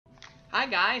Hi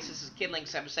guys, this is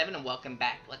KidLink77 and welcome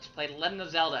back. Let's play The Legend of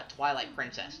Zelda Twilight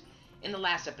Princess. In the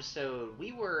last episode,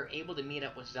 we were able to meet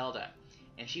up with Zelda,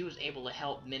 and she was able to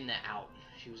help Midna out.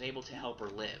 She was able to help her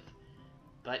live.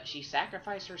 But she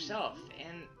sacrificed herself,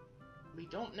 and we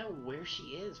don't know where she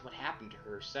is, what happened to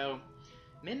her. So,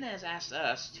 Midna has asked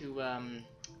us to,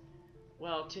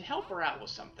 to help her out with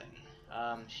something.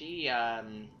 She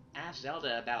asked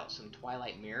Zelda about some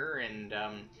Twilight Mirror, and,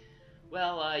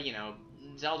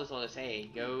 Zelda told us,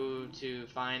 hey, go to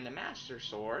find the Master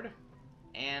Sword,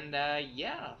 and,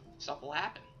 stuff will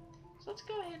happen. So let's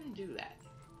go ahead and do that.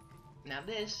 Now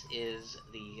this is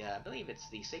the, I believe it's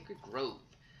the Sacred Grove.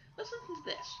 Listen to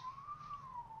this.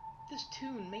 This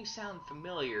tune may sound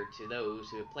familiar to those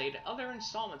who have played other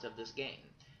installments of this game.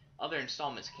 Other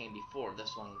installments came before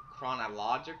this one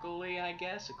chronologically, I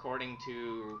guess, according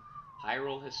to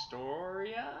Hyrule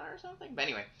Historia or something. But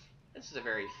anyway, this is a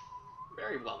very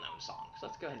well-known song, so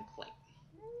let's go ahead and play it.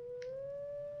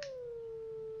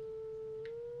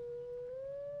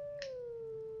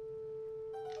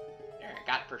 There, I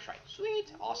got it first try.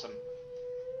 Sweet! Awesome.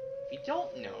 If you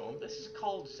don't know, this is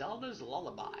called Zelda's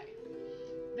Lullaby.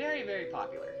 Very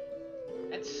popular.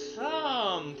 At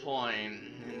some point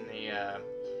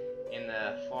in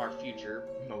the far future,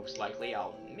 most likely,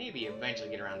 I'll maybe eventually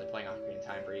get around to playing Ocarina of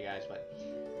Time for you guys, but,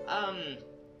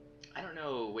 I don't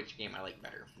know which game I like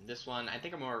better. This one, I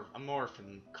think I'm more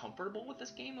comfortable with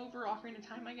this game over Ocarina of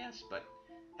Time, I guess, but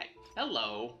hey,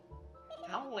 hello!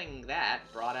 Howling that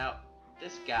brought out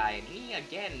this guy, and he,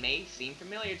 again, may seem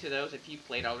familiar to those if you've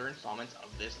played other installments of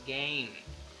this game.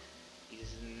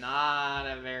 He's not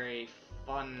a very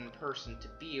fun person to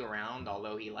be around,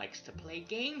 although he likes to play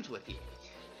games with you.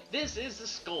 This is the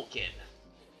Skull Kid.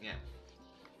 Yeah.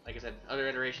 Like I said, other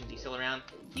iterations, he's still around.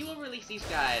 He will release these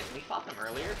guys. We fought them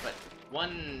earlier, but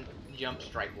one jump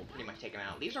strike will pretty much take them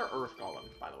out. These are Earth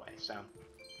Golems, by the way,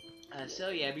 so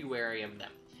yeah, be wary of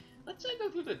them. Let's go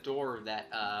through the door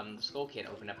that the Skull Kid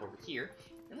opened up over here,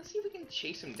 and let's see if we can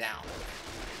chase him down.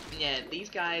 Yeah, these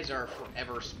guys are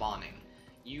forever spawning.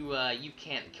 You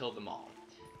can't kill them all.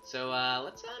 So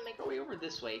let's make our way over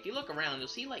this way. If you look around, you'll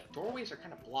see like doorways are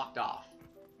kind of blocked off.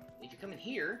 If you come in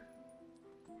here,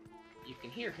 you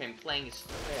can hear him playing his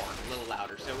horn a little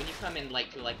louder. So when you come in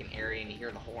to an area and you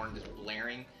hear the horn just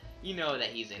blaring, you know that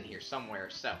he's in here somewhere.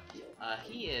 So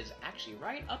he is actually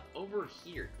right up over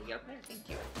here. Can we get up there? Thank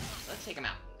you. Let's take him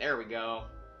out. There we go.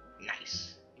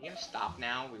 Nice. You gonna stop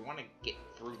now? We want to get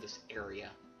through this area.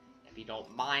 If you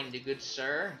don't mind, good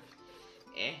sir.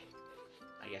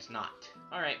 I guess not.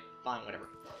 Alright, fine, whatever.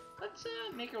 Let's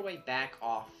make our way back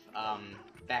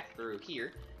back through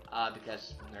here.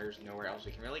 Because there's nowhere else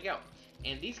we can really go.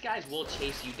 And these guys will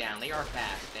chase you down. They are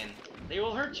fast, and they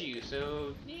will hurt you.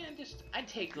 So, yeah, I'd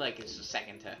take, just a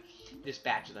second to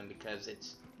dispatch them, because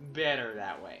it's better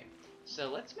that way. So,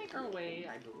 let's make our way.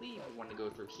 I believe we want to go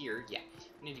through here. Yeah,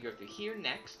 we need to go through here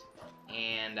next.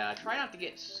 And, try not to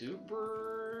get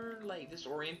super,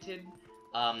 disoriented.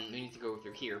 We need to go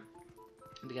through here.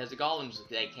 Because the golems,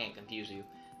 they can't confuse you.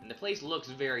 And the place looks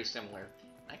very similar.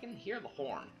 I can hear the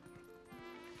horn.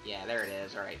 Yeah, there it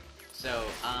is. Alright. So,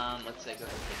 let's go ahead and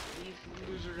take these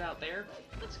losers out there.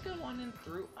 Let's go on in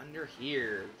through under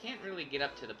here. We can't really get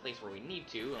up to the place where we need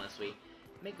to unless we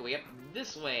make our way up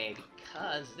this way,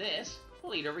 because this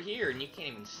will lead over here, and you can't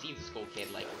even see the Skull Kid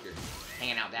if you're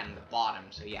hanging out down in the bottom.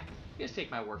 So yeah, just take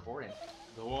my word for it and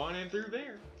go on in through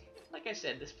there. Like I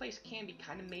said, this place can be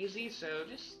kind of mazy, so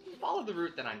just follow the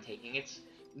route that I'm taking. It's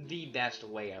the best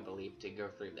way, I believe, to go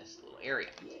through this little area.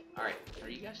 Alright, are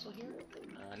you guys still here?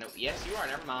 No, yes you are,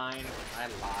 never mind. I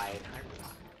lied.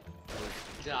 You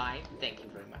died. Thank you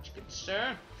very much, good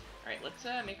sir. Alright, let's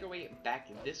make our way back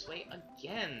this way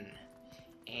again.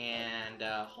 And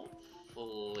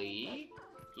hopefully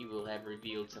he will have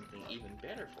revealed something even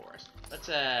better for us. Let's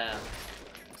go ahead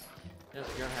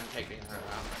and take these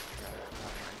around.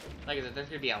 Like I said, there's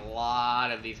gonna be a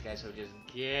lot of these guys, so just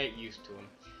get used to them.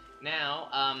 Now,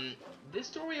 this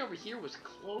doorway over here was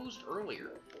closed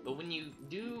earlier, but when you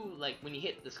when you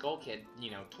hit the Skull Kid,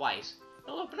 twice,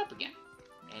 it'll open up again.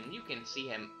 And you can see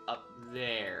him up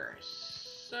there.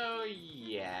 So,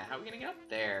 yeah, how are we gonna get up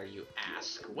there, you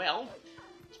ask? Well,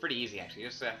 it's pretty easy, actually.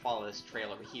 Just follow this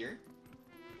trail over here.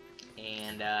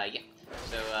 And, yeah.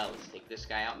 So, let's take this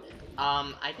guy out.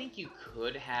 I think you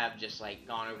could have just,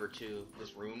 gone over to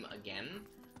this room again.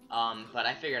 But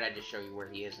I figured I'd just show you where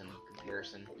he is in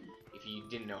comparison if you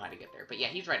didn't know how to get there. But yeah,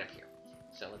 he's right up here.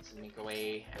 So let's make our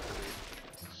way after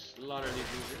we slaughter these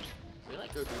losers. We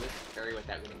go through this area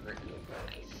without getting hurt.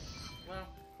 Nice. Well,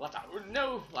 lots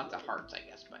of hearts, I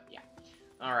guess, but yeah.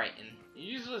 Alright, and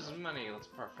useless money, that's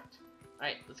perfect.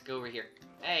 Alright, let's go over here.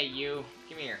 Hey, you.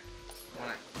 Come here. I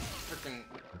wanna frickin'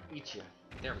 eat you.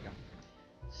 There we go.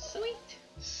 Sweet.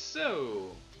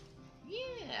 So,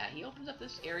 yeah, he opens up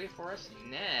this area for us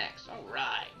next.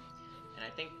 Alright. And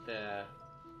I think the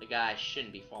guy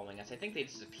shouldn't be following us. I think they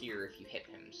disappear if you hit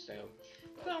him, so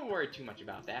don't worry too much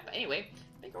about that. But anyway,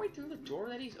 make our way through the door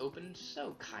that he's opened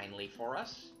so kindly for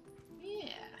us. Yeah,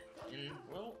 and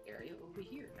a little area over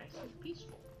here, nice and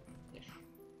peaceful-ish.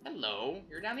 Hello,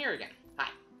 you're down here again. Hi.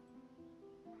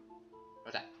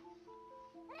 What's that?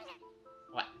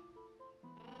 What?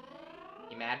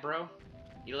 You mad, bro?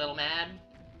 You a little mad?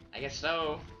 I guess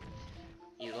so.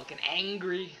 You looking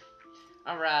angry?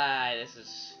 Alright, this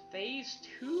is phase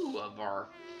 2 of our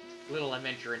little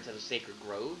adventure into the Sacred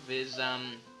Grove.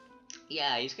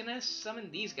 Yeah, he's gonna summon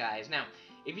these guys. Now,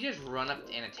 if you just run up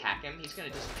and attack him, he's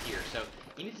gonna disappear. So,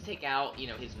 you need to take out, you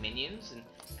know, his minions and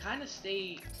kind of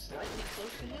stay slightly close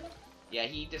to him. Yeah,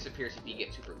 he disappears if you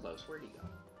get super close. Where'd he go?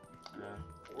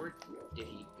 Where did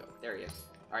he go? There he is.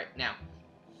 Alright, now,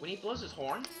 when he blows his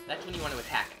horn, that's when you want to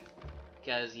attack him.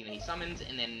 Because, you know, he summons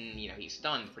and then, you know, he's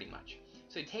stunned pretty much.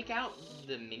 So you take out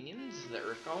the minions, the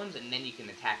earth golems, and then you can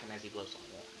attack him as he blows the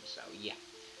horn. So, yeah.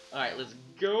 Alright, let's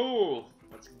go!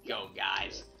 Let's go,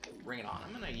 guys. Bring it on.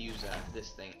 I'm gonna use this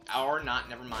thing. Or not,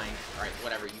 never mind. Alright,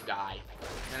 whatever, you die.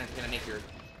 It's gonna make your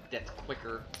death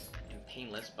quicker and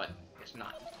painless, but it's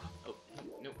not. Oh,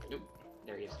 nope, nope.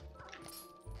 There he is.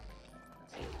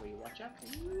 Let's see, will you watch out?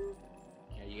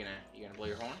 Yeah, you gonna blow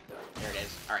your horn? There it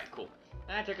is. Alright, cool.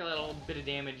 I took a little bit of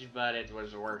damage, but it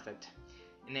was worth it.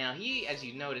 Now, he, as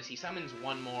you notice, he summons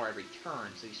one more every turn.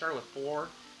 So he started with 4, and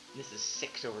this is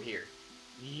 6 over here.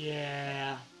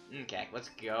 Yeah. Okay, let's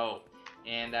go.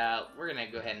 And we're going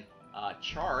to go ahead and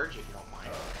charge, if you don't mind.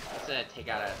 Let's take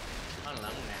out a ton of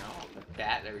them now. Like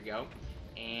that, there we go.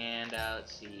 And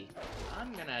let's see.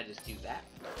 I'm going to just do that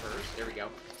first. There we go.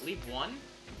 Leave one.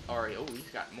 Or, oh,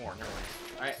 he's got more. Never mind.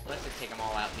 Alright, let's just take them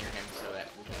all out near him so that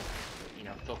we can, you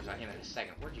know, focus on him in a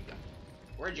second. Where'd you go?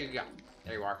 Where'd you go?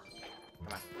 There you are.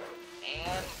 Come on.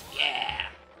 And, yeah!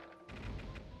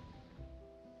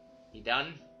 You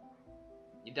done?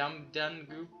 You done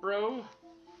goof, bro?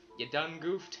 You done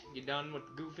goofed? You done with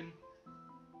goofing?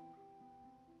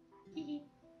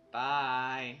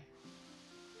 Bye.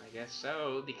 I guess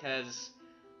so, because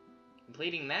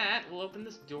completing that will open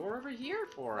this door over here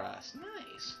for us.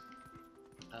 Nice.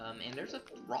 And there's a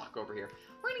rock over here.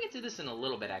 We're gonna get to this in a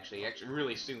little bit, actually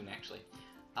really soon, actually.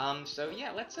 So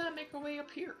yeah, let's make our way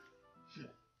up here.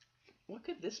 What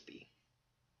could this be?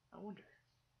 I wonder.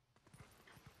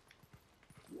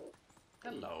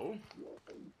 Hello.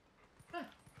 Huh.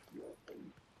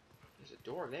 There's a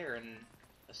door there and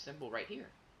a symbol right here.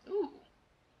 Ooh.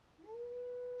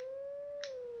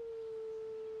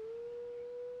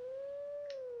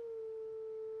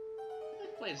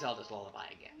 Let's play Zelda's Lullaby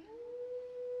again.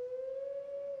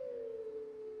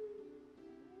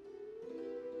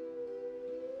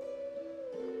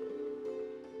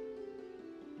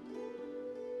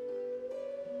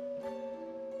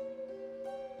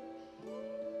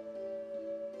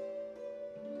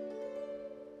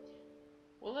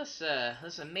 Well,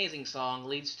 this amazing song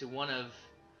leads to one of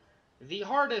the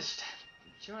hardest,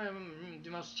 the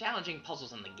most challenging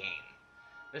puzzles in the game.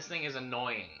 This thing is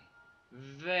annoying.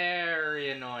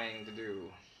 Very annoying to do.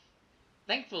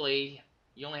 Thankfully,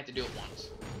 you only have to do it once.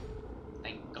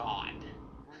 Thank God.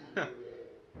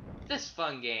 This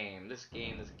fun game. This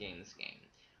game.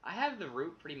 I have the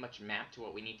route pretty much mapped to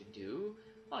what we need to do.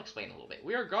 I'll explain a little bit.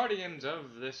 We are guardians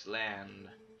of this land.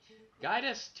 Guide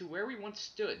us to where we once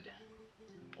stood.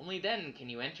 Only then can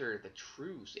you enter the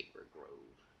true Sacred Grove.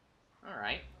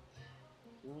 Alright.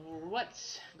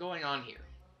 What's going on here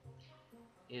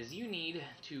is you need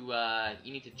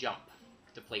to jump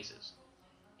to places.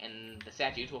 And the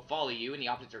statues will follow you in the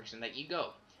opposite direction that you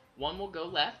go. One will go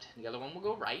left, the other one will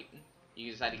go right.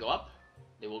 You decide to go up,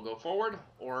 they will go forward,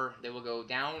 or they will go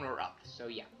down or up. So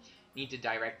yeah, you need to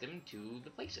direct them to the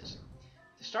places.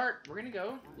 To start, we're going to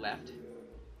go left.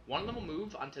 One of them will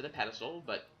move onto the pedestal,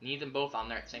 but you need them both on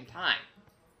there at the same time.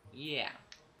 Yeah.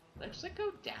 Let's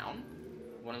go down.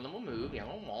 One of them will move, the other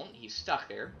one won't. He's stuck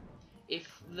there. If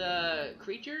the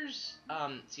creatures,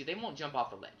 see, they won't jump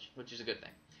off the ledge, which is a good thing.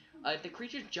 If the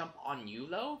creatures jump on you,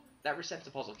 though, that resets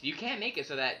the puzzle. You can't make it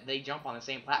so that they jump on the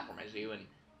same platform as you, and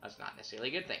that's not necessarily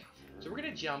a good thing. So we're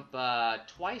going to jump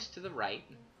twice to the right.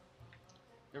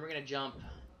 Then we're going to jump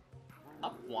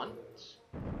up once.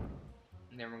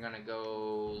 And then we're going to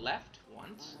go left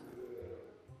once.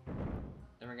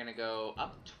 Then we're going to go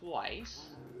up twice.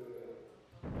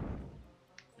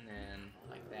 And then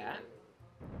like that.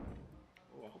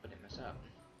 Oh, I hope I didn't mess up.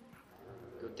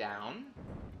 Go down.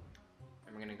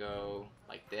 gonna go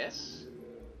like this.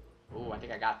 Ooh, I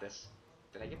think I got this.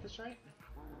 Did I get this right?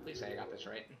 Please say I got this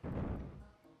right.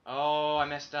 Oh, I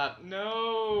messed up.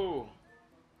 No!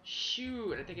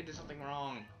 Shoot, I think I did something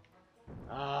wrong.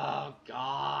 Oh,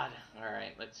 God.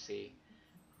 Alright, let's see.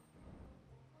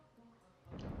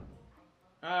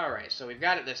 Alright, so we've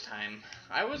got it this time.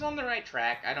 I was on the right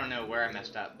track. I don't know where I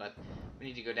messed up, but we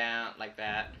need to go down like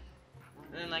that.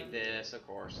 And then like this, of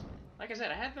course. Like I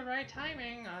said, I had the right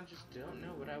timing. I just don't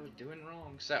know what I was doing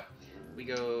wrong. So, we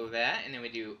go that, and then we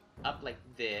do up like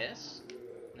this.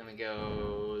 And then we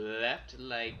go left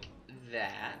like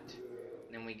that.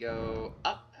 And then we go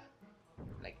up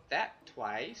like that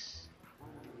twice.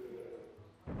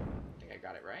 I think I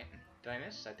got it right. Did I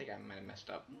miss? I think I might have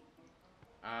messed up.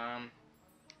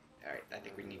 Alright, I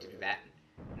think we need to do that.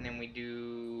 And then we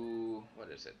do, what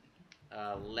is it?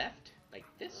 Left, like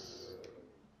this.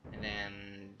 And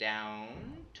then down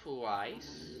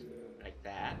twice, like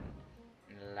that.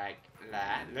 And like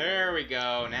that. There we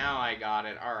go, now I got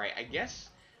it. Alright, I guess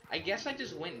I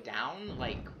just went down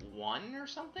like one or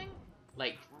something.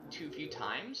 Like few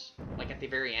times. Like at the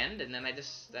very end, and then that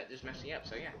just messed me up,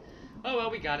 so yeah. Oh well,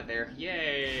 we got it there.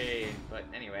 Yay! But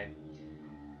anyway.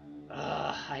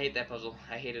 I hate that puzzle.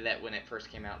 I hated that when it first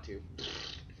came out, too.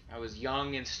 I was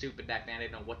young and stupid back then. I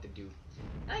didn't know what to do.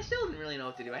 And I still didn't really know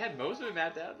what to do. I had most of it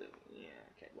mapped out. Yeah,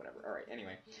 okay, whatever. Alright,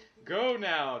 anyway. Go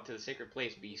now to the sacred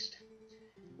place, beast.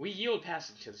 We yield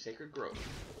passage to the sacred grove.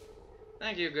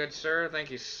 Thank you, good sir. Thank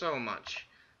you so much.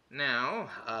 Now,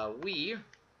 we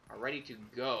are ready to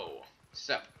go.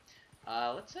 So,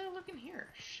 let's look in here,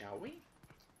 shall we?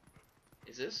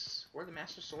 Is this where the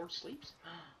Master Sword sleeps?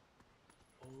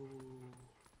 Oh,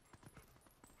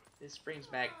 this brings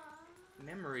back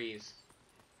memories.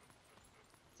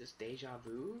 Is this deja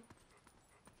vu?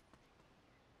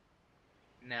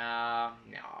 No, I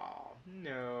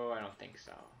don't think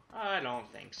so. I don't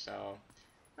think so.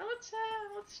 Now let's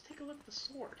take a look at the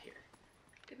sword here.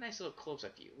 Get a nice little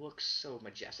close-up view. Looks so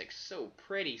majestic, so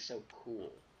pretty, so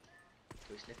cool.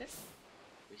 Can we sniff it?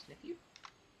 Can we sniff you?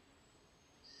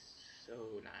 So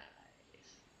nice.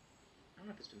 I don't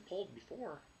know if it's been pulled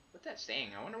before. What's that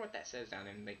saying? I wonder what that says down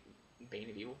in like Bane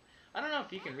of Evil. I don't know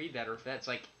if you can read that or if that's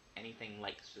like anything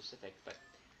like specific, but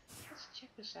let's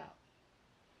check this out.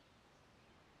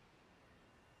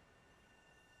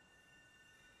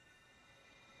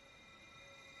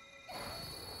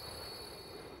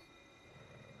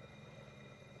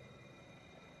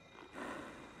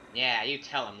 Yeah, you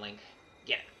tell him, Link.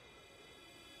 Get it.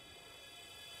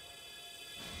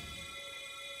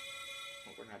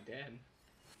 Oh, we're not dead.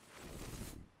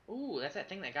 Ooh, that's that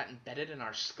thing that got embedded in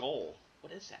our skull.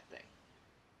 What is that thing?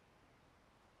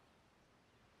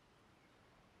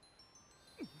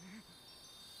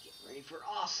 Get ready for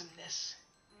awesomeness.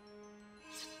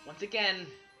 Once again,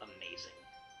 amazing.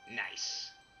 Nice.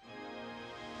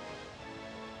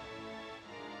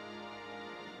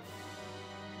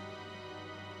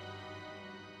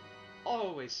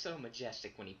 Always so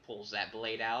majestic when he pulls that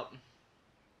blade out.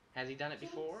 Has he done it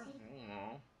before? I don't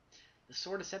know. The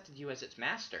sword accepted you as its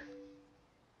master.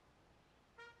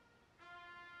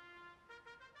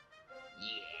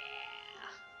 Yeah.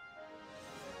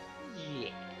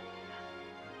 Yeah.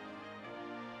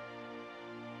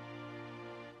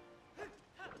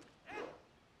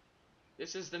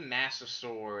 This is the Master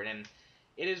Sword, and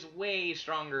it is way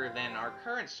stronger than our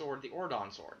current sword, the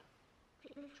Ordon Sword.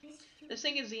 This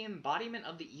thing is the embodiment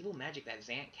of the evil magic that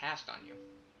Zant cast on you.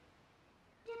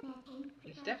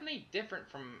 It's definitely different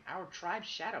from our tribe's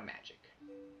shadow magic.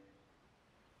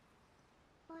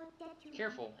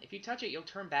 Careful, if you touch it, you'll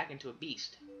turn back into a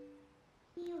beast.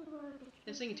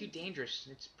 This thing is too dangerous.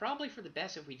 It's probably for the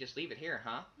best if we just leave it here,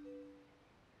 huh?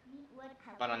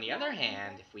 But on the other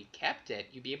hand, if we kept it,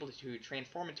 you'd be able to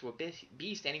transform into a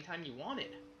beast anytime you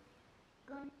wanted.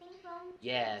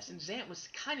 Yes, and Zant was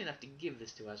kind enough to give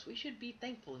this to us. We should be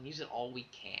thankful and use it all we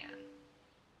can.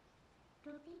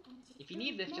 If you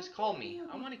need this, just call me.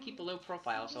 I want to keep a low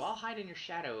profile, so I'll hide in your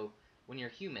shadow when you're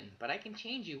human, but I can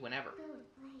change you whenever.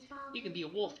 You can be a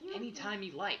wolf anytime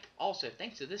you like. Also,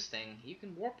 thanks to this thing, you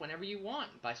can warp whenever you want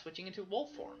by switching into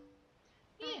wolf form.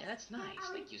 Yeah, that's nice.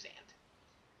 Thank you, Zant.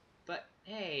 But,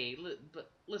 hey,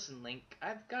 listen, Link,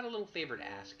 I've got a little favor to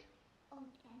ask.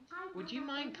 Would you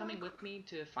mind coming with me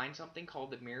to find something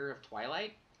called the Mirror of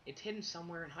Twilight? It's hidden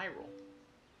somewhere in Hyrule.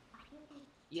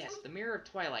 Yes, the Mirror of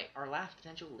Twilight, our last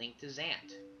potential link to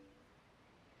Zant.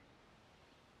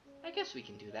 I guess we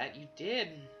can do that. You did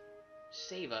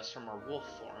save us from our wolf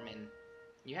form, and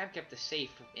you have kept us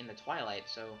safe in the Twilight,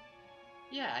 so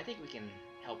yeah, I think we can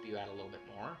help you out a little bit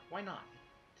more. Why not?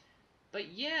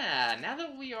 But yeah, now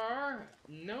that we are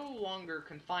no longer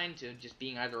confined to just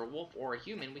being either a wolf or a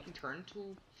human, we can turn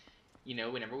to, you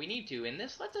know, whenever we need to. And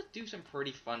this lets us do some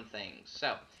pretty fun things.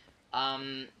 So,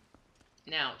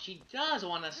 now, she does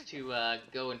want us to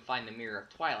go and find the Mirror of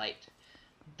Twilight.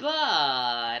 But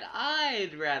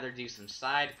I'd rather do some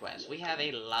side quests. We have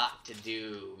a lot to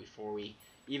do before we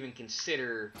even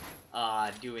consider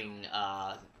doing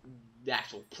the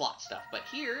actual plot stuff. But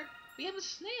here, we have a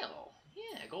snail.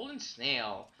 Yeah, a golden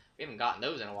snail. We haven't gotten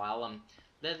those in a while.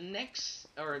 The next,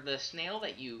 or the snail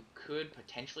that you could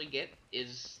potentially get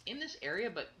is in this area,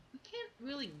 but we can't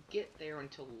really get there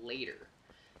until later.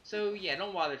 So yeah,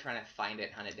 don't bother trying to find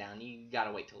it, hunt it down. You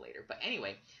gotta wait till later. But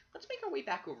anyway, let's make our way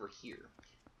back over here.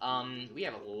 We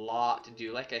have a lot to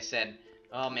do. Like I said,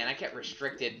 oh man, I kept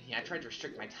restricted. Yeah, I tried to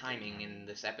restrict my timing in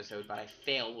this episode, but I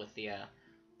failed with the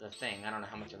thing. I don't know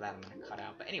how much of that I'm gonna cut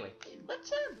out. But anyway,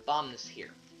 let's bomb this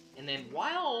here. And then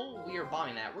while we are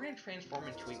bombing that, we're gonna transform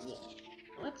into a wolf.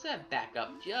 Let's back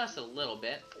up just a little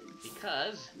bit,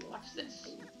 because, watch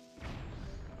this.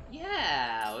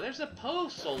 Yeah, there's a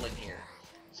post soul in here.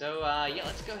 So, yeah,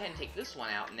 let's go ahead and take this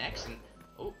one out next, and,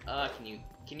 oh, can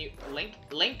you,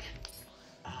 Link?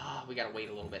 Ah, we gotta wait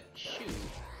a little bit. Shoot.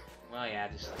 Well, yeah,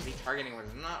 just the targeting was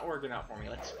not working out for me.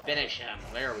 Let's finish him.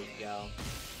 There we go.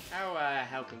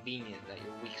 How convenient that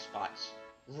your weak spot's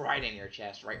right in your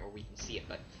chest, right where we can see it,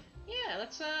 but, yeah,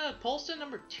 let's, pulse to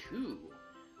number 2.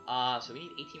 So we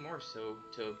need 18 more, so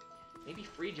to maybe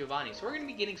free Giovanni. So we're gonna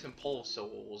be getting some pulse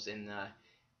souls in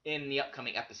the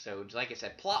upcoming episodes. Like I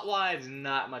said, plot-wise,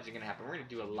 not much is gonna happen. We're gonna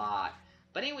do a lot.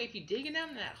 But anyway, if you dig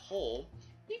down that hole,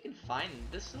 you can find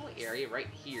this little area right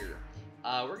here.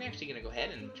 We're actually gonna go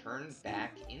ahead and turn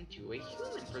back into a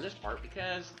human for this part,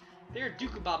 because there are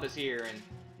Dukababas here, and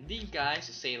these guys,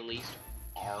 to say the least,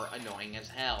 are annoying as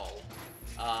hell.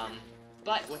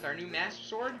 But with our new Master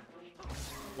Sword,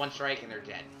 one strike and they're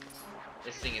dead.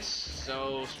 This thing is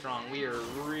so strong. We are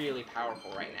really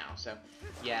powerful right now. So,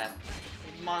 yeah,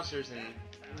 monsters and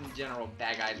in general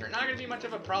bad guys are not going to be much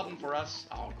of a problem for us.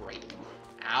 Oh, great.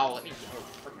 Ow, let me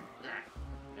go.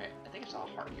 Alright, I think I saw a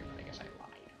heart here, but I guess I lied.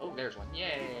 Oh, there's one.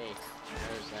 Yay.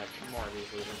 There's 2 more of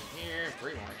these losers in here.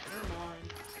 3 more. Never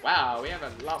mind. Wow, we have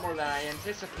a lot more than I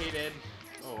anticipated.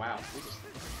 Oh, wow. We just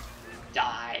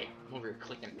died. I'm over here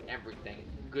clicking everything.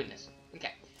 Goodness.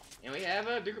 Okay. And we have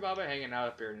a Dukababa hanging out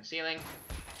up here in the ceiling.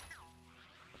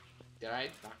 Did I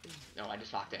knock him? No, I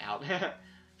just knocked him out.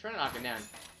 Trying to knock him down.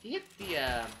 If you hit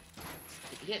the,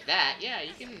 if you hit that, yeah,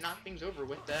 you can knock things over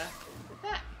with that.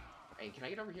 Hey, can I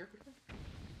get over here quickly?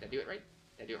 Did I do it right?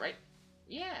 Did I do it right?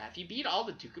 Yeah, if you beat all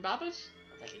the Dukababas,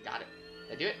 I think I got it.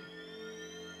 Did I do it?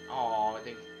 Oh, I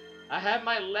think I have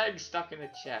my leg stuck in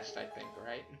the chest, I think,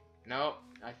 right? Nope,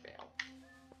 I failed.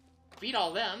 Beat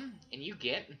all them, and you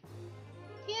get...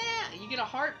 Yeah, you get a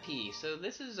heart piece. So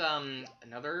this is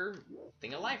another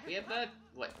thing of life. We have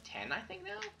what, 10 I think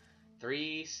now?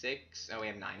 3, 6, oh we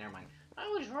have 9, never mind. I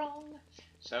was wrong.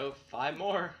 So 5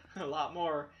 more, a lot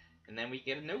more, and then we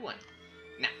get a new one.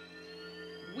 Now,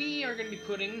 we are going to be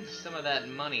putting some of that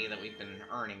money that we've been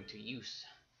earning to use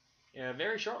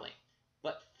very shortly.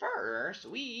 But first,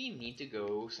 we need to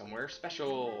go somewhere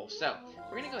special. So,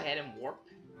 we're going to go ahead and warp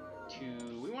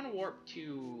to, we want to warp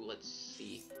to, let's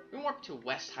see, we want to warp to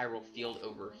West Hyrule Field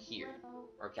over here,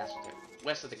 or Castletown,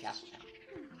 west of the Castle Town,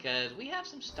 because we have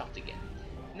some stuff to get.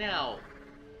 Now,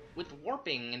 with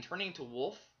warping and turning into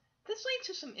wolf, this leads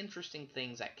to some interesting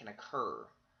things that can occur.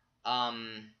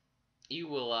 You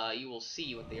will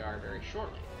see what they are very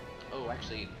shortly. Oh,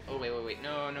 actually, oh wait,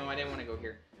 no, I didn't want to go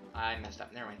here. I messed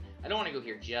up. Never mind. I don't want to go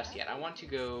here just yet. I want to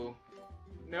go.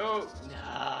 No,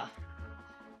 nah.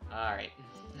 All right.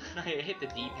 I hit the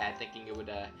D-pad thinking it would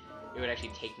actually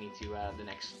take me to the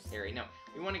next area. No,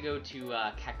 we want to go to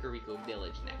Kakariko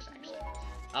Village next. Actually,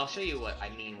 I'll show you what I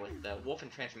mean with the wolf and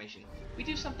transformation. We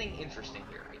do something interesting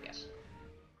here, I guess.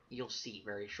 You'll see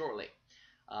very shortly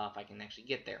if I can actually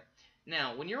get there.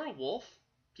 Now, when you're a wolf,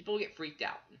 people get freaked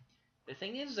out. The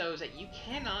thing is, though, is that you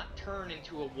cannot turn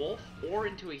into a wolf or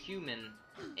into a human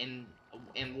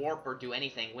and warp or do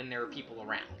anything when there are people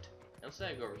around. Let's go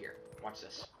over here. Watch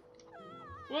this.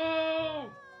 Whoa!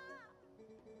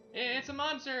 It's a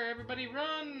monster! Everybody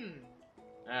run!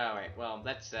 Oh, wait. Well,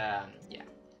 that's, yeah.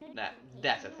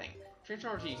 That's a thing.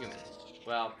 Transform to a human.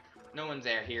 Well, no one's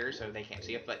there here, so they can't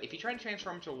see it. But if you try to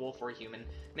transform to a wolf or a human,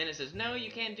 then it says, no,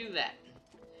 you can't do that.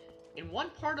 In one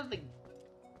part of the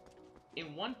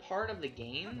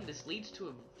game, this leads to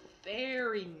a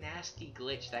very nasty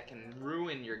glitch that can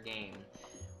ruin your game.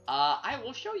 I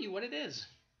will show you what it is.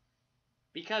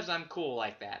 Because I'm cool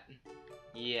like that.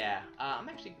 Yeah, I'm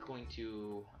actually going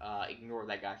to ignore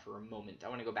that guy for a moment. I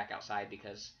want to go back outside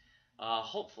because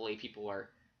hopefully people are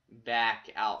back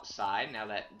outside now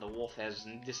that the wolf has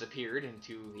disappeared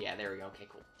into... Yeah, there we go. Okay,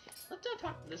 cool. Let's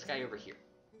talk to this guy over here.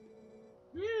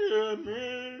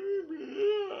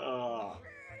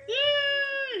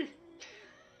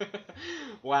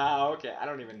 Wow, okay, I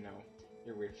don't even know.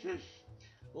 You're weird.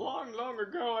 Long, long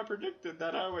ago, I predicted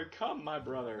that I would come, my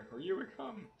brother, or you would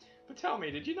come. But tell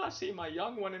me, did you not see my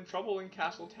young one in trouble in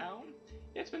Castle Town?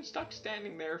 It's been stuck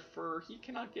standing there, for he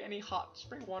cannot get any hot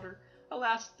spring water.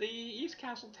 Alas, the East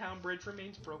Castle Town bridge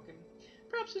remains broken.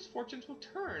 Perhaps his fortunes will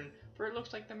turn, for it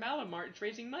looks like the Malamart is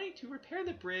raising money to repair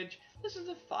the bridge. This is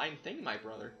a fine thing, my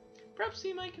brother. Perhaps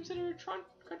he might consider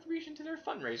a contribution to their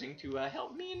fundraising to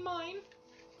help me and mine.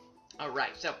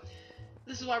 Alright, so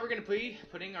this is why we're going to be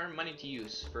putting our money to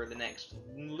use for the next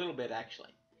little bit,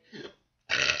 actually.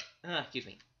 Excuse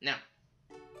me. Now,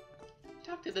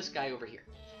 talk to this guy over here.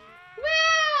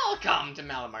 Welcome to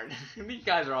Malamart. These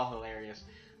guys are all hilarious.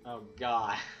 Oh,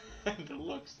 God. The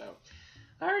looks, though.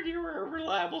 I heard you were a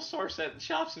reliable source at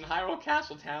shops in Hyrule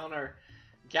Castle Town are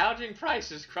gouging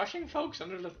prices, crushing folks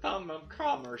under the thumb of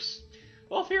commerce.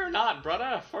 Well, fear not,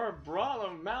 brother, for a brawl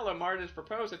of Malamart has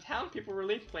proposed a town people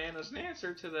relief plan as an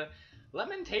answer to the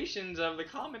lamentations of the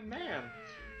common man.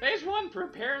 Phase 1,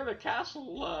 prepare the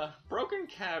castle broken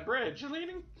bridge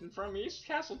leading from East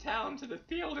Castle Town to the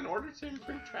field in order to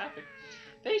improve traffic.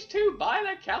 Phase 2, buy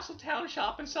that Castle Town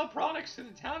shop and sell products to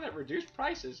the town at reduced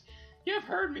prices. You have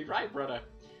heard me right, brother.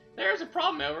 There is a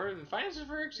problem, however, and finances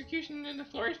for execution in the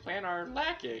Flurry's plan are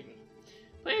lacking.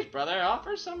 Please, brother,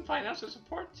 offer some financial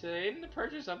support in the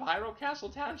purchase of Hyrule Castle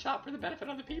Town shop for the benefit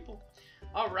of the people.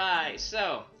 Alright,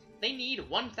 so they need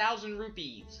 1,000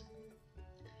 rupees.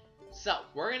 So,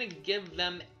 we're going to give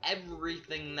them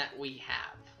everything that we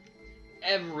have.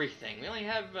 Everything. We only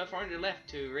have 400 left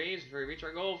to raise for reach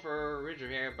our goal for Ridge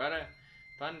here, brother.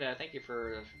 Funda, thank you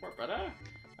for the support, brother.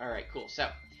 Alright, cool. So,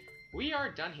 we are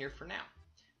done here for now.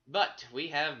 But, we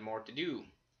have more to do.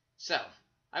 So,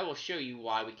 I will show you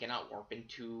why we cannot warp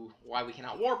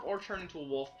or turn into a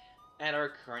wolf at our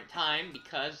current time,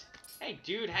 because, hey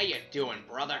dude, how you doing,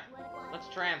 brother? Let's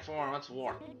transform, let's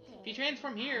warp. If you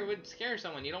transform here, it would scare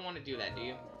someone. You don't want to do that, do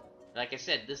you? Like I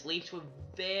said, this leads to a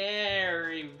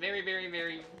very, very, very,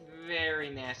 very, very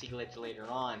nasty glitch later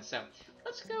on. So,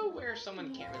 let's go where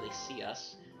someone can't really see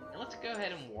us, and let's go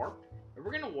ahead and warp. And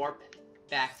we're going to warp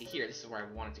back to here. This is where I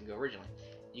wanted to go originally.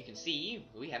 You can see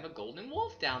we have a golden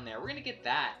wolf down there. We're going to get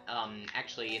that,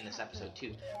 actually, in this episode,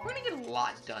 too. We're going to get a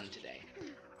lot done today.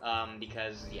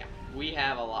 Because, yeah, we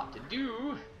have a lot to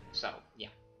do. So, yeah.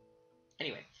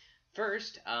 Anyway,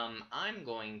 first, I'm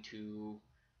going to...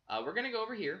 we're going to go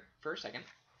over here for a second.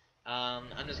 I'm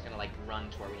just going to, like, run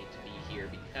to where we need to be here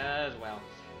because, well,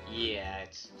 yeah,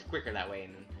 it's quicker that way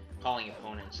than calling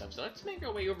opponents and stuff. So let's make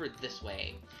our way over this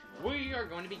way. We are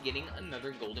going to be getting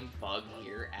another golden bug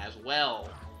here as well.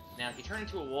 Now, if you turn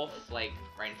into a wolf, like,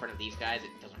 right in front of these guys, it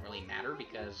doesn't really matter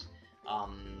because,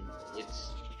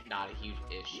 it's not a huge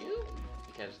issue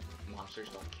because monsters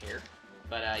don't care.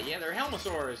 But, yeah, there are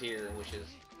Helmosaurs here, which is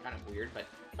kind of weird, but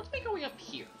let's make our way up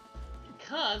here.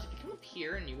 Because if you come up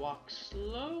here and you walk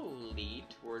slowly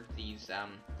toward these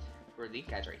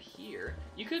guys right here,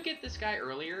 you could get this guy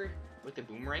earlier with the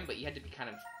boomerang, but you had to be kind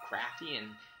of crafty and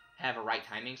have a right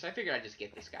timing, so I figured I'd just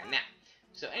get this guy now.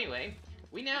 So anyway,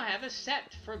 we now have a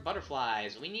set for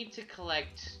butterflies. We need to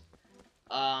collect,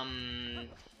 oh,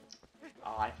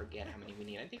 I forget how many we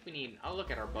need. I think we need, I'll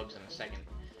look at our bugs in a second.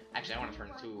 Actually, I want to turn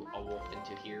into a wolf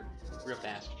into here real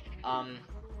fast.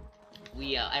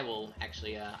 I will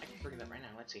actually, I can figure that right now.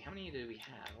 Let's see, how many do we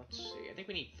have? Let's see, I think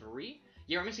we need 3.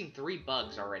 Yeah, we're missing 3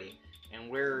 bugs already. And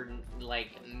we're,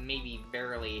 like, maybe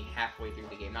barely halfway through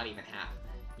the game, not even half.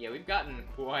 Yeah, we've gotten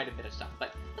quite a bit of stuff.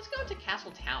 But let's go to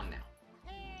Castle Town now.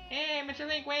 Hey, Mr.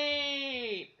 Link,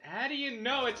 wait! How do you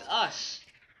know it's us?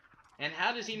 And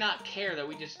how does he not care that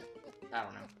we just... I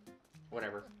don't know.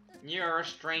 Whatever. You're a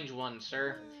strange one,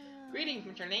 sir. Greetings,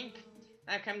 Mr. Link.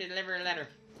 I've come to deliver a letter.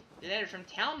 The letter's from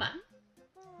Telma.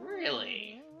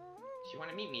 Really? She want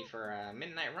to meet me for a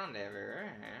midnight rendezvous.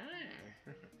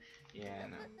 Yeah,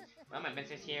 no. Well, my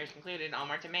business here is concluded. I'll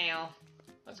march a mail.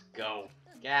 Let's go.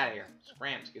 Get out of here.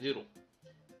 Scram, skadoodle.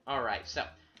 Alright, so,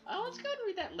 let's go and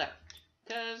read that letter.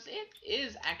 Because it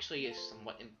is actually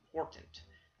somewhat important.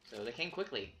 So they came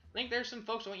quickly. Link, there's some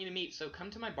folks I want you to meet, so come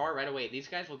to my bar right away. These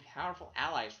guys will be powerful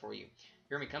allies for you.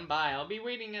 Hear me, come by. I'll be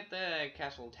waiting at the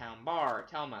Castle Town bar.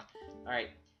 Telma. Alright.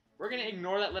 We're going to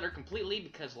ignore that letter completely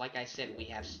because, like I said, we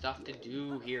have stuff to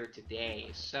do here today.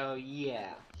 So,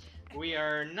 yeah. We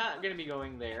are not going to be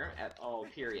going there at all,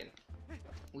 period.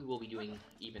 we will be doing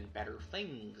even better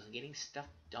things, getting stuff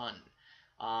done,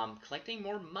 collecting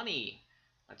more money.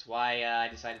 That's why I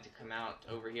decided to come out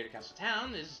over here to Castle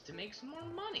Town, is to make some more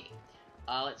money.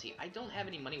 Let's see, I don't have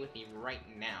any money with me right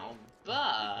now,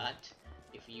 but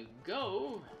if you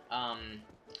go,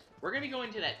 we're going to be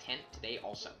going to that tent today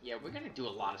also. Yeah, we're going to do a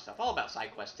lot of stuff, all about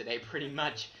side quests today, pretty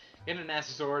much. Get an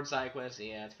Master Sword side quest,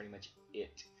 yeah, that's pretty much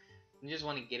it. I just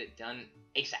want to get it done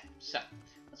ASAP. So,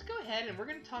 let's go ahead and we're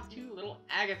going to talk to little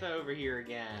Agatha over here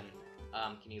again.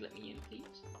 Can you let me in,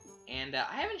 please? And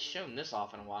I haven't shown this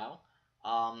off in a while.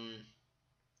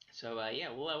 Yeah,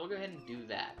 we'll go ahead and do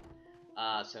that.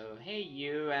 So, hey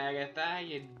you, Agatha, how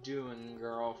you doing,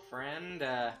 girlfriend?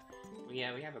 We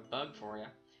have a bug for you.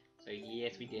 So,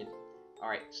 yes, we did.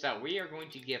 Alright, so we are going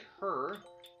to give her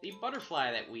the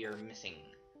butterfly that we are missing.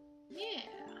 Yeah.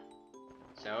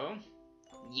 So,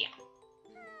 yeah.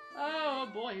 Oh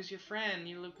boy, who's your friend?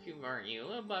 You look cute, aren't you?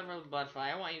 Little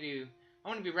butterfly, I want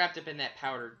to be wrapped up in that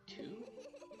powder too.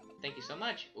 Thank you so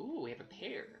much. Ooh, we have a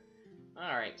pear.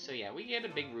 Alright, so yeah, we get a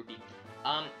big rupee.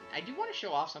 I do want to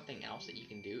show off something else that you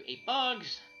can do. 8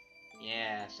 bugs!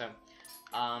 Yeah, so,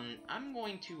 I'm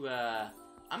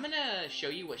gonna show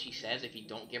you what she says if you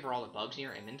don't give her all the bugs in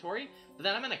your inventory, but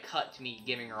then I'm gonna cut to me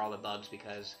giving her all the bugs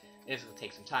because this will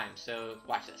take some time, so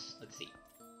watch this. Let's see.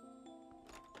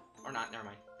 Or not, never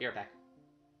mind. Be right back.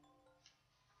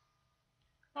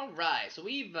 Alright, so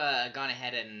we've gone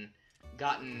ahead and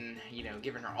gotten,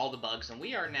 given her all the bugs, and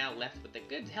we are now left with a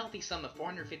good, healthy sum of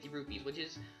 450 rupees, which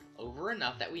is over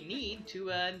enough that we need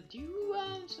to do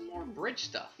some more bridge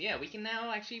stuff. Yeah, we can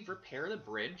now actually repair the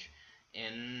bridge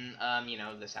in,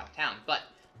 the South Town. But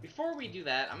before we do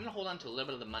that, I'm going to hold on to a little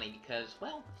bit of the money because,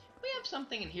 well, we have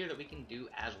something in here that we can do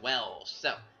as well.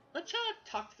 So, let's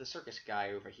talk to the circus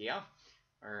guy over here.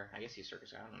 Or, I guess he's a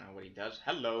circus guy. I don't know what he does.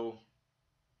 Hello.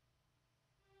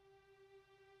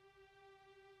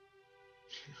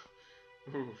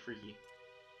 Ooh, freaky.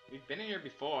 We've been in here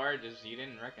before, just you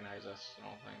didn't recognize us, I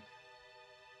don't think.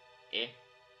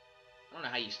 I don't know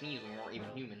how you sneeze when we're even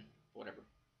human. Whatever.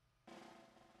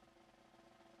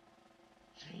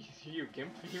 You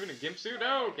in a gimp suit?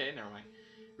 Oh, okay, never mind.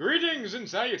 Greetings and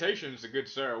salutations, good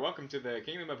sir. Welcome to the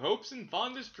Kingdom of Hopes and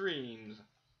Fondest Dreams.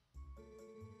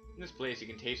 In this place, you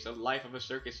can taste the life of a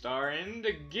circus star and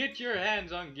get your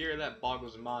hands on gear that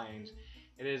boggles minds.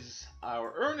 It is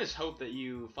our earnest hope that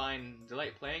you find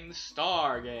delight playing the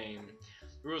Star game.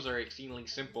 The rules are exceedingly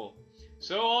simple,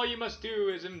 so all you must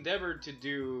endeavor to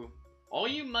do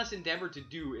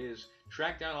is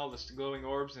track down all the glowing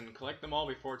orbs and collect them all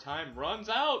before time runs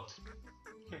out.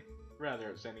 Rather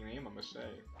upsetting name, I must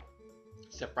say.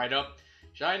 Step right up.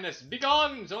 Shyness, be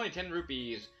gone! It's only 10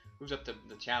 rupees. Who's up to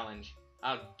the challenge?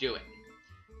 I'll do it.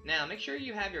 Now, make sure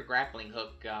you have your grappling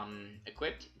hook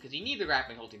equipped, because you need the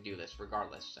grappling hook to do this,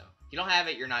 regardless. So, if you don't have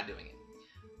it, you're not doing it.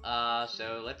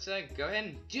 So, let's go ahead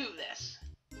and do this.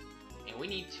 And we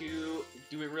need to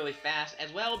do it really fast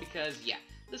as well, because, yeah,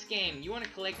 this game, you want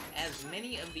to collect as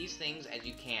many of these things as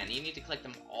you can. You need to collect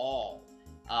them all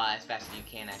as fast as you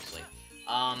can, actually.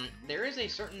 There is a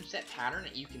certain set pattern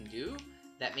that you can do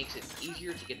that makes it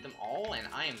easier to get them all, and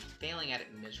I am failing at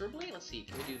it miserably. Let's see,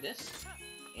 can we do this?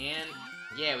 And,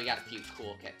 yeah, we got a few.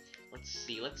 Cool, okay. Let's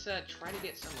see, let's try to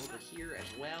get some over here as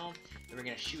well. Then we're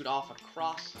gonna shoot off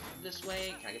across this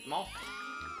way. Can I get them all?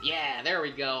 Yeah, there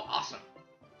we go. Awesome.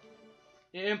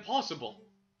 Impossible.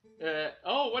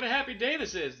 Oh, what a happy day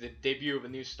this is. The debut of a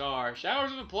new star.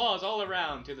 Showers of applause all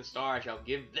around. To the star I shall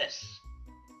give this.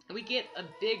 And we get a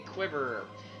big quiver.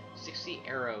 60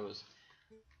 arrows.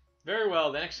 Very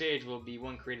well, the next stage will be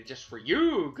one created just for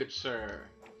you, good sir.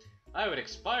 I would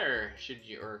expire should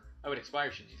you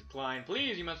decline.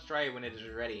 Please, you must try it when it is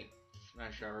ready.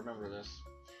 I shall remember this.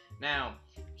 Now,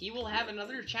 he will have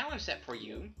another challenge set for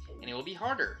you, and it will be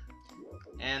harder.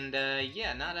 And,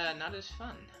 yeah, not as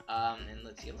fun. And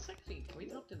let's see, can we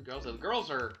talk to the girls? So the girls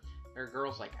there are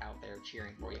girls, like, out there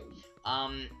cheering for you.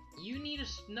 You need a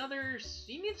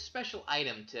special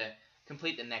item to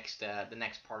complete the next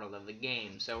part of the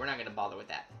game, so we're not gonna bother with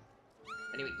that.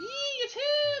 Anyway, it's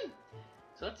him!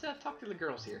 So let's talk to the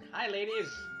girls here. Hi, ladies!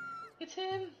 It's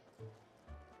him!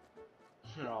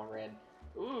 They're all red.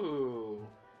 Ooh!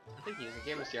 I think you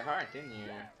gave us your heart, didn't you?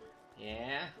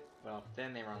 Yeah? Well,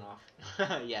 then they run off.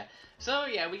 Yeah. So,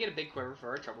 yeah, we get a big quiver for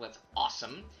our trouble. That's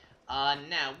awesome.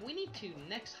 Now, we need to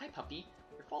next... Hi, puppy.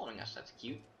 You're following us. That's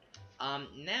cute.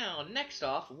 Now, next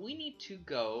off, we need to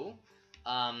go...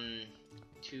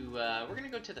 we're gonna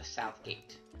go to the South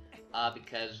Gate.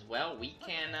 Because, well, we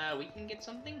can get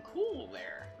something cool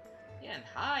there. Yeah, and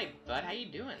hi, bud, how you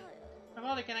doing? My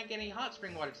father cannot get any hot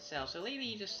spring water to sell, so lately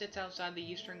he just sits outside the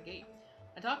eastern gate.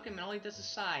 I talk to him and all he does is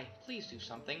sigh. Please do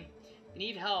something. If you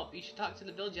need help, you should talk to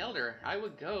the village elder. I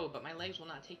would go, but my legs will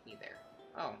not take me there.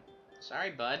 Oh,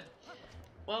 sorry, bud.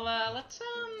 Well,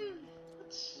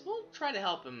 we'll try to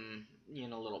help him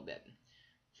in a little bit.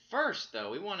 First,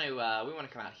 though, we want to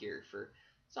come out here for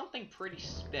something pretty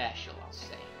special, I'll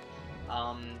say.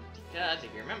 Because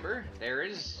if you remember, there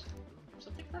is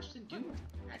something for us to do,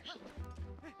 actually.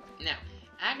 Now,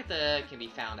 Agatha can be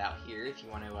found out here if you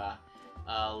want to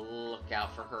look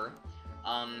out for her.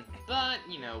 But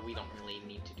we don't really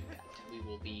need to do that. We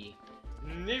will be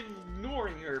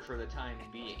ignoring her for the time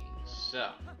being. So,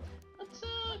 let's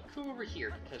go over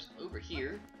here, because over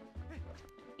here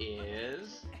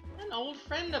is an old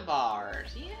friend of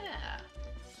ours. Yeah.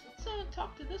 Let's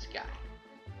talk to this guy.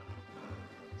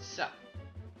 So,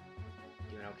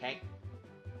 doing okay?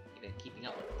 You been keeping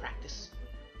up with practice?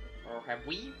 Or have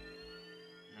we?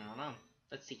 I don't know.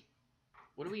 Let's see.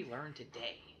 What do we learn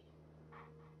today?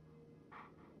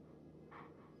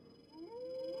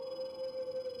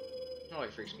 Oh,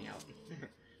 it freaks me out.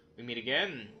 We meet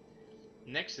again.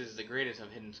 Next is the greatest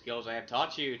of hidden skills I have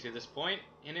taught you to this point,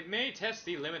 and it may test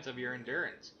the limits of your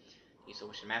endurance. Do you still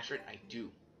wish to master it? I do.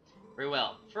 Very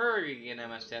well. First, I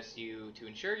must test you to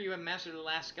ensure you have mastered the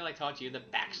last skill I taught you, the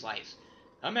backslice.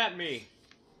 Come at me.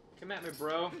 Come at me,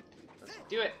 bro. Let's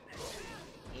do it.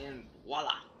 And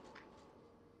voila.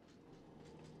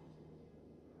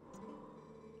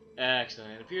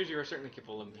 Excellent. It appears you are certainly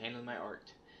capable of handling my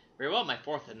art. Very well, my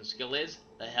fourth hidden skill is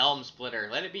the Helm Splitter.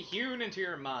 Let it be hewn into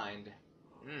your mind.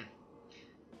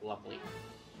 Lovely.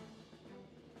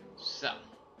 So,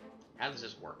 how does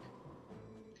this work?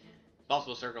 Boss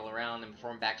will circle around and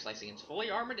perform backslice against fully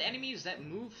armored enemies that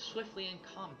move swiftly in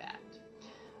combat.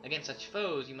 Against such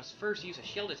foes, you must first use a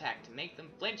shield attack to make them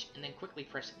flinch, and then quickly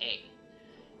press A.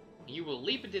 You will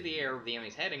leap into the air over the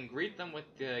enemy's head and greet them with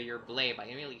your blade by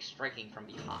immediately striking from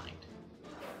behind.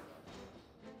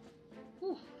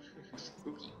 Whew,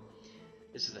 spooky.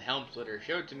 This is the Helm Splitter.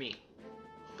 Show it to me.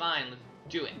 Fine, let's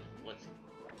do it. Let's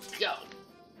go.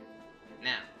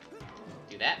 Now,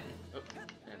 do that. Oh,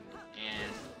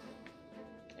 and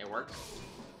it works.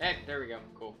 Hey, there we go.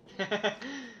 Cool.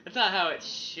 That's not how it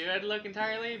should look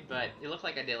entirely, but it looks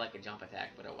like I did like a jump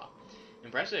attack, but oh well.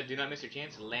 Impressive. Do not miss your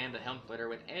chance to land the Helm Splitter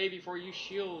with A before you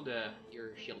shield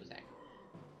your shield attack.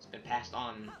 It's been passed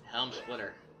on. Helm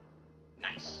Splitter.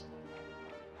 Nice.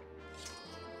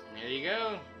 There you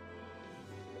go.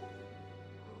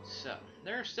 So,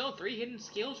 there are still 3 hidden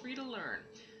skills for you to learn.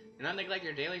 Do not neglect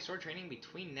your daily sword training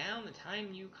between now and the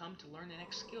time you come to learn the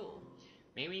next skill.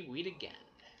 May we meet again.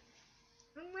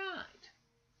 Alright.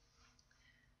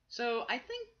 So, I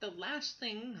think the last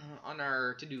thing on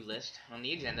our to-do list, on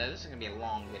the agenda, this is going to be a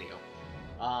long video,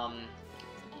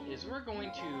 is we're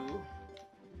going to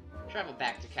travel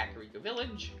back to Kakariko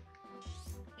Village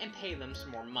and pay them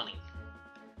some more money.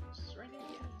 Is this right here?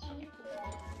 Yeah, okay,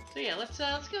 cool. So yeah, let's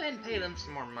go ahead and pay them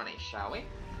some more money, shall we?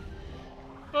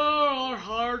 Oh, our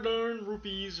hard-earned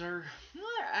rupees are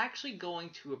actually going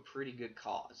to a pretty good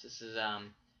cause.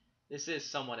 This is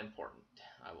somewhat important,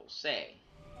 I will say.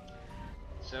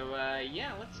 So,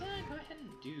 yeah, let's go ahead and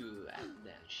do that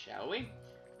then, shall we?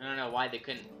 I don't know why they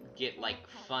couldn't get, like,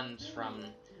 funds from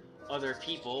other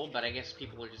people, but I guess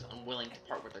people are just unwilling to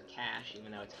part with their cash,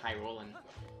 even though it's Hyrule and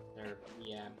they're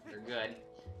good.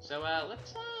 So,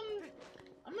 let's,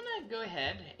 I'm gonna go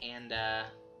ahead and,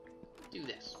 do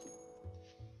this.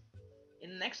 In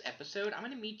the next episode, I'm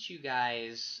gonna meet you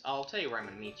guys, I'll tell you where I'm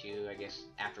gonna meet you, I guess,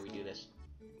 after we do this.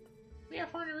 We are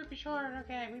 400 rupees short,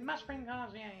 okay, we must bring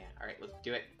cause, yeah. Alright, let's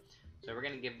do it. So we're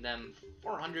gonna give them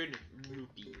 400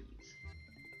 rupees.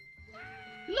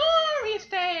 Glorious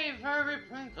day for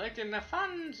collecting the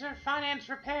funds or finance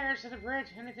repairs to the bridge,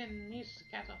 anything needs to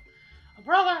castle. A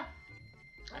brother!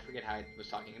 I forget how I was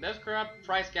talking. Those corrupt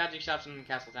price gouging shops in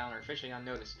Castle Town are officially on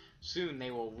notice. Soon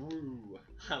they will rue.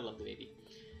 I love the baby.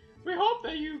 We hope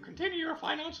that you continue your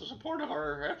financial support of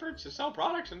our efforts to sell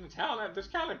products in the town at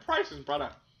discounted prices,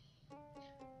 brother.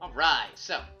 Alright,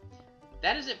 so,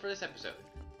 that is it for this episode.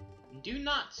 Do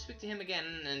not speak to him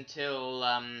again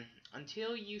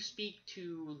until you speak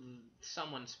to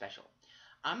someone special.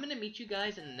 I'm gonna meet you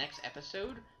guys in the next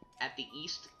episode at the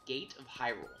East Gate of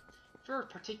Hyrule for a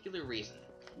particular reason.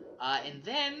 And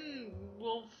then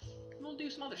we'll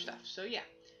do some other stuff. So yeah,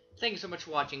 thank you so much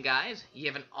for watching, guys. You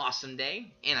have an awesome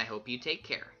day, and I hope you take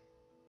care.